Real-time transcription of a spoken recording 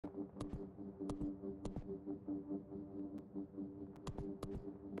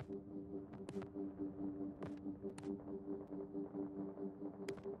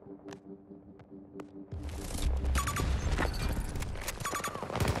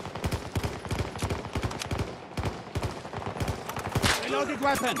Reloaded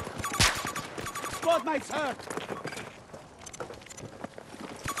weapon! Squad mates hurt!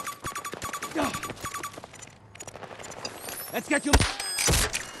 Let's get you...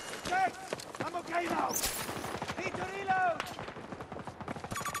 Thanks! I'm okay now! Need to reload!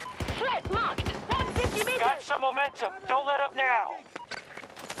 Threat marked! 150 meters! Got some momentum. Don't let up now.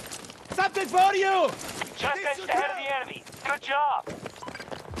 Something for you! Just edged ahead of the enemy. Good job.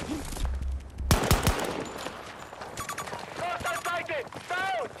 Hostile sighted!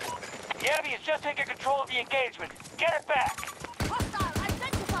 Found! The enemy is just taking control of the engagement. Get it back! Hostile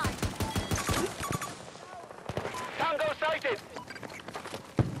identified! Tango sighted!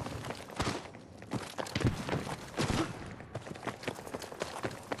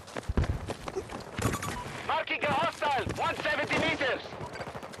 Marking a hostile! 170 meters!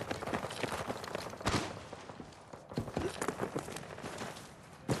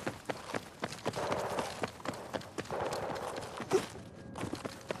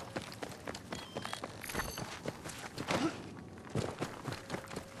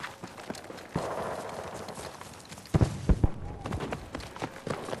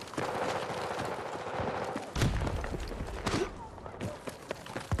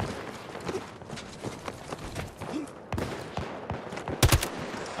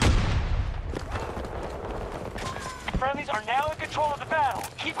 Friendlies are now in control of the battle.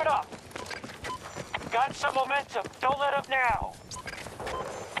 Keep it up. Got some momentum. Don't let up now.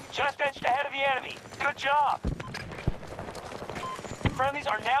 Just edged ahead of the enemy. Good job. Friendlies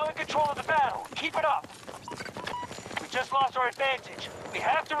are now in control of the battle. Keep it up. We just lost our advantage. We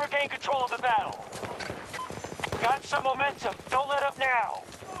have to regain control of the battle. Got some momentum. Don't let up now.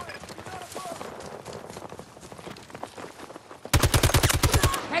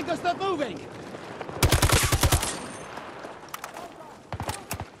 Tango's not moving!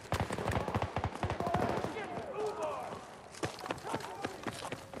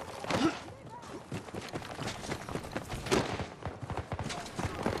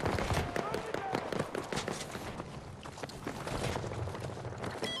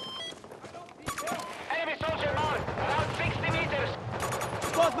 Enemy soldier marked. Around 60 meters.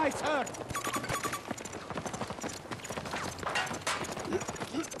 Squad mates hurt!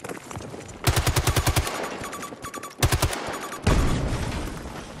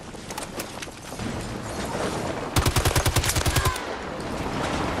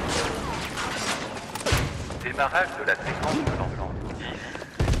 Démarrage de la séquence de lancement.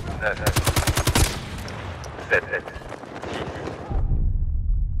 10, 9, 7, 6.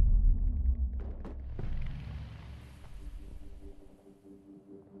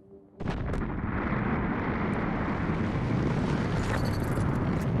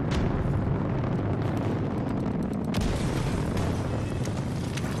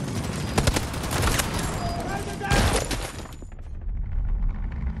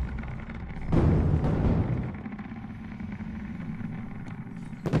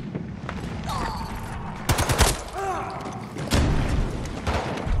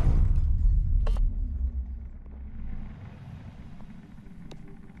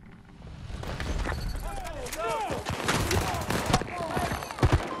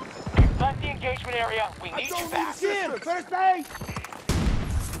 Left the engagement area. We need you back. Here! First base!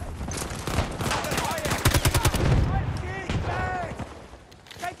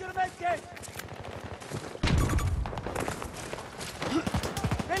 Take to the medkit!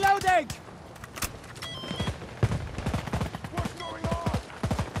 Reloading! What's going on?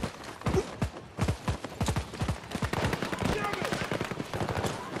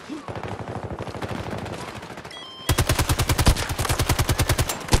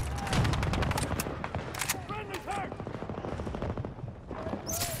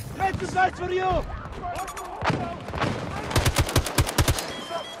 Red the sights for you!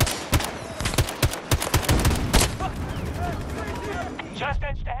 Just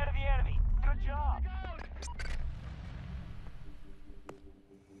edged ahead of the enemy. Good job.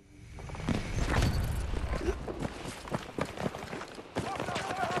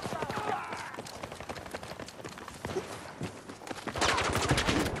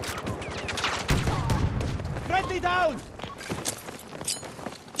 Friendly down!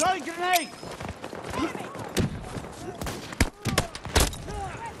 Throwing grenade!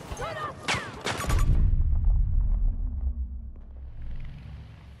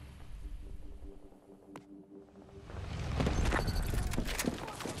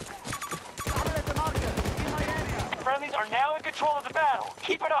 Friendlies are now in control of the battle.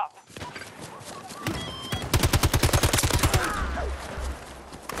 Keep it up.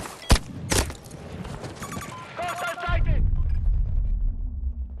 Hostile sighted!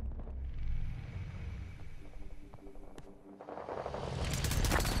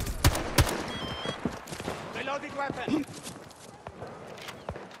 weapon.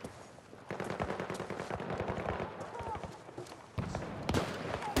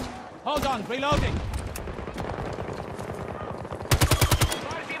 Hold on, reloading.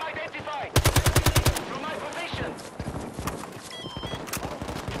 Fire team identified. From my position.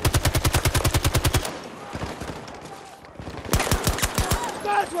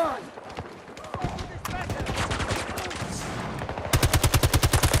 That one!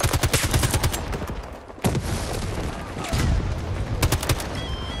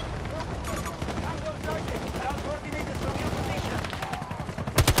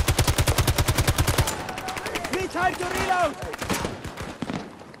 Time to reload!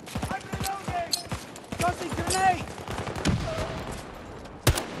 I'm reloading! Tossing grenade!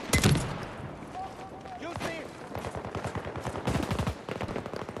 You see it!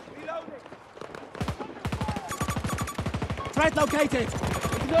 Reloading! Threat located!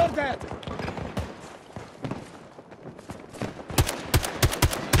 Ignore that!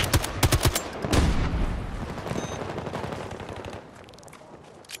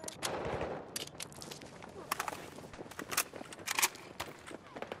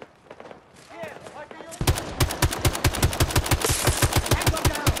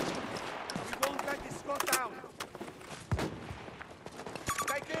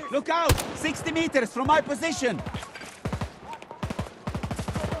 Look out! 60 meters from my position!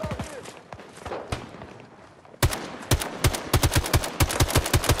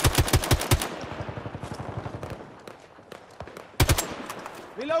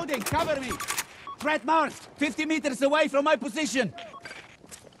 Reloading! Cover me! Threat marked! 50 meters away from my position!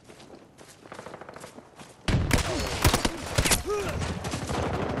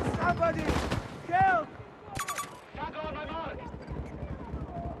 Somebody! Help! Tango on my mark.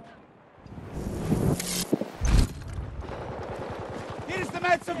 Here's the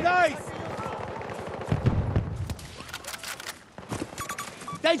med supplies!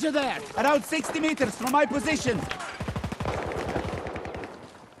 Danger there! Around 60 meters from my position!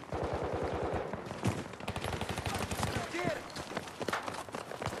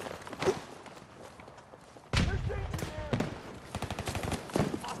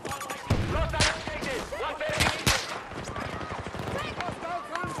 Lost that exchanges. 130 meters. Hostile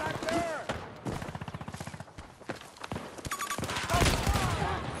contact there!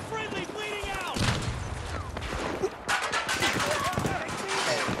 Friendly bleeding out!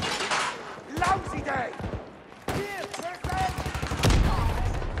 Lousy day! Here, press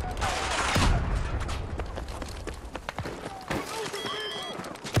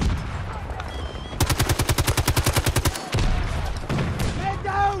Man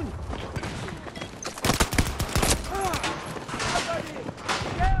down! Somebody!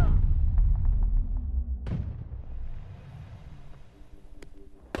 Help!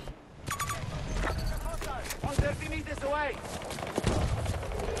 On 30 meters away!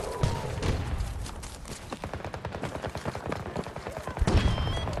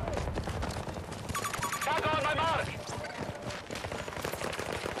 Tango on my mark.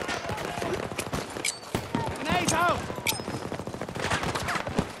 Grenade out!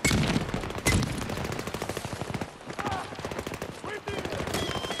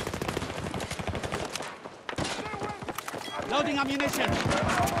 Loading ammunition!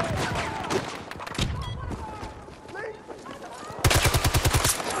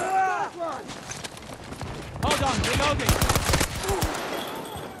 Hold on, reloading!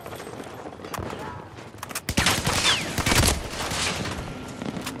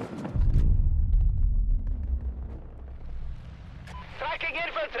 Tracking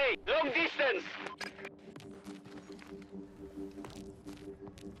infantry. Long distance.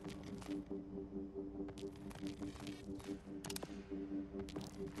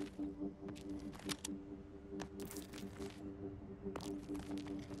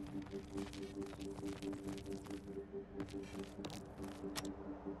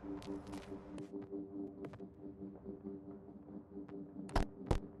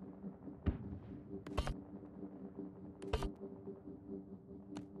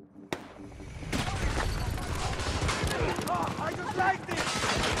 I just like this!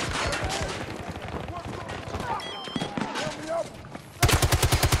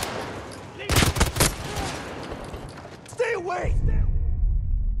 Stay away!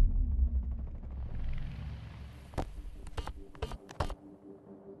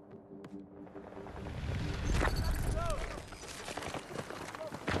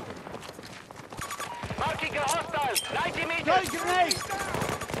 Marking a hostile. 90 meters. Throw grenade!